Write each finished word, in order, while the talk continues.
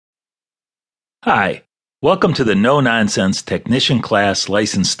Hi, welcome to the No Nonsense Technician Class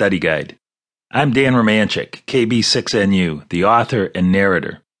License Study Guide. I'm Dan Romanchik, KB6NU, the author and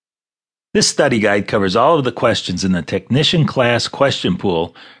narrator. This study guide covers all of the questions in the Technician Class question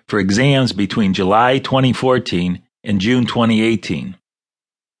pool for exams between July 2014 and June 2018.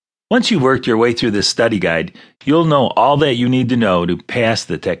 Once you've worked your way through this study guide, you'll know all that you need to know to pass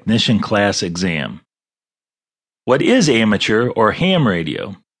the Technician Class exam. What is amateur or ham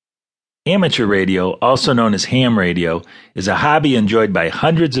radio? Amateur radio, also known as ham radio, is a hobby enjoyed by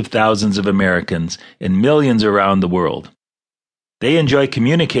hundreds of thousands of Americans and millions around the world. They enjoy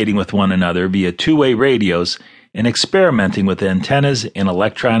communicating with one another via two-way radios and experimenting with antennas and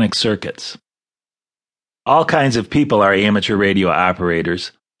electronic circuits. All kinds of people are amateur radio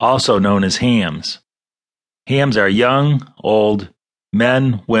operators, also known as hams. Hams are young, old,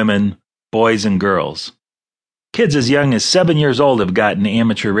 men, women, boys, and girls. Kids as young as 7 years old have gotten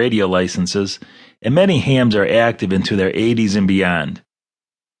amateur radio licenses, and many hams are active into their 80s and beyond.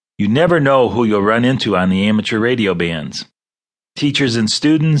 You never know who you'll run into on the amateur radio bands. Teachers and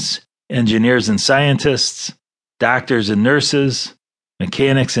students, engineers and scientists, doctors and nurses,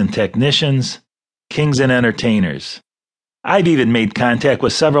 mechanics and technicians, kings and entertainers. I've even made contact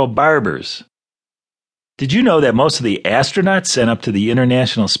with several barbers. Did you know that most of the astronauts sent up to the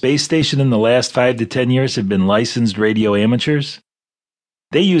International Space Station in the last 5 to 10 years have been licensed radio amateurs?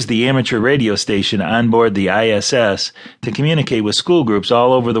 They use the amateur radio station on board the ISS to communicate with school groups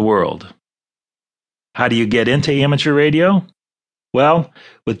all over the world. How do you get into amateur radio? Well,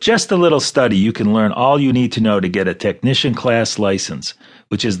 with just a little study, you can learn all you need to know to get a Technician Class license,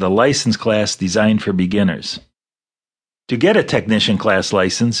 which is the license class designed for beginners. To get a Technician Class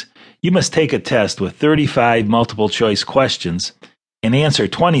license, you must take a test with 35 multiple-choice questions and answer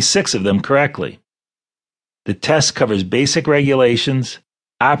 26 of them correctly. The test covers basic regulations,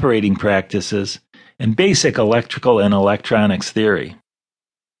 operating practices, and basic electrical and electronics theory.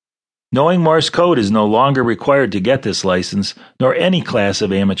 Knowing Morse code is no longer required to get this license, nor any class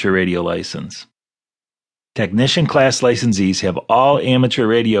of amateur radio license. Technician Class licensees have all amateur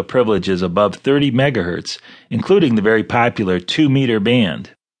radio privileges above 30 megahertz, including the very popular 2-meter band.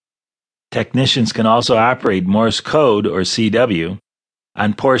 Technicians can also operate Morse code, or CW,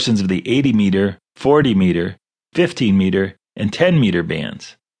 on portions of the 80-meter, 40-meter, 15-meter, and 10-meter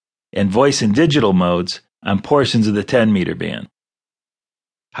bands, and voice and digital modes on portions of the 10-meter band.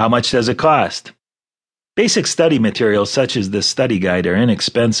 How much does it cost? Basic study materials such as this study guide are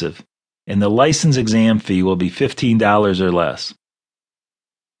inexpensive, and the license exam fee will be $15 or less.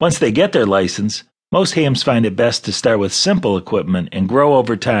 Once they get their license, most hams find it best to start with simple equipment and grow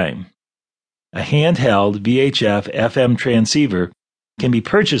over time. A handheld VHF FM transceiver can be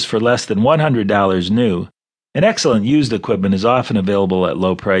purchased for less than $100 new, and excellent used equipment is often available at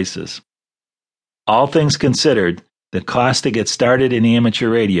low prices. All things considered, the cost to get started in amateur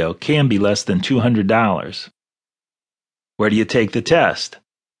radio can be less than $200. Where do you take the test?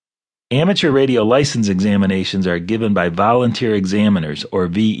 Amateur radio license examinations are given by volunteer examiners, or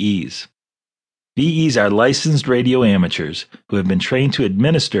VEs. VEs are licensed radio amateurs who have been trained to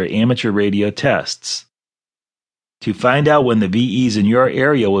administer amateur radio tests. To find out when the VEs in your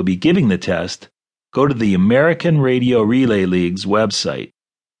area will be giving the test, go to the American Radio Relay League's website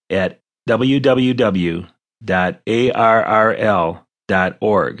at www.arrl.org.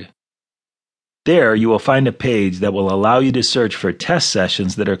 There you will find a page that will allow you to search for test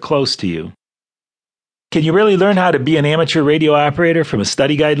sessions that are close to you. Can you really learn how to be an amateur radio operator from a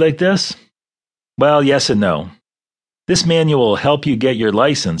study guide like this? Well, yes and no. This manual will help you get your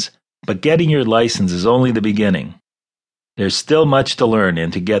license, but getting your license is only the beginning. There's still much to learn,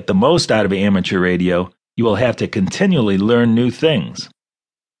 and to get the most out of amateur radio, you will have to continually learn new things.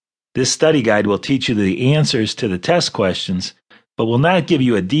 This study guide will teach you the answers to the test questions, but will not give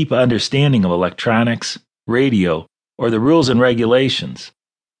you a deep understanding of electronics, radio, or the rules and regulations.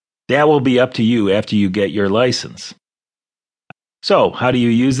 That will be up to you after you get your license. So, how do you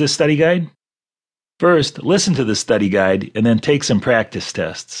use this study guide? First, listen to the study guide and then take some practice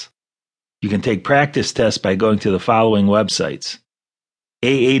tests. You can take practice tests by going to the following websites: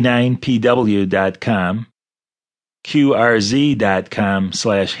 aa9pw.com,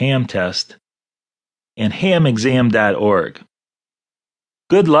 qrz.com/hamtest, and hamexam.org.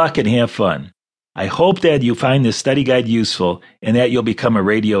 Good luck and have fun. I hope that you find this study guide useful and that you'll become a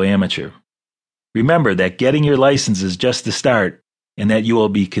radio amateur. Remember that getting your license is just the start, and that you will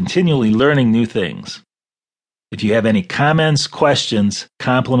be continually learning new things. If you have any comments, questions,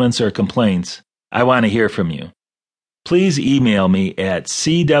 compliments, or complaints, I want to hear from you. Please email me at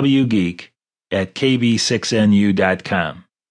cwgeek@kb6nu.com.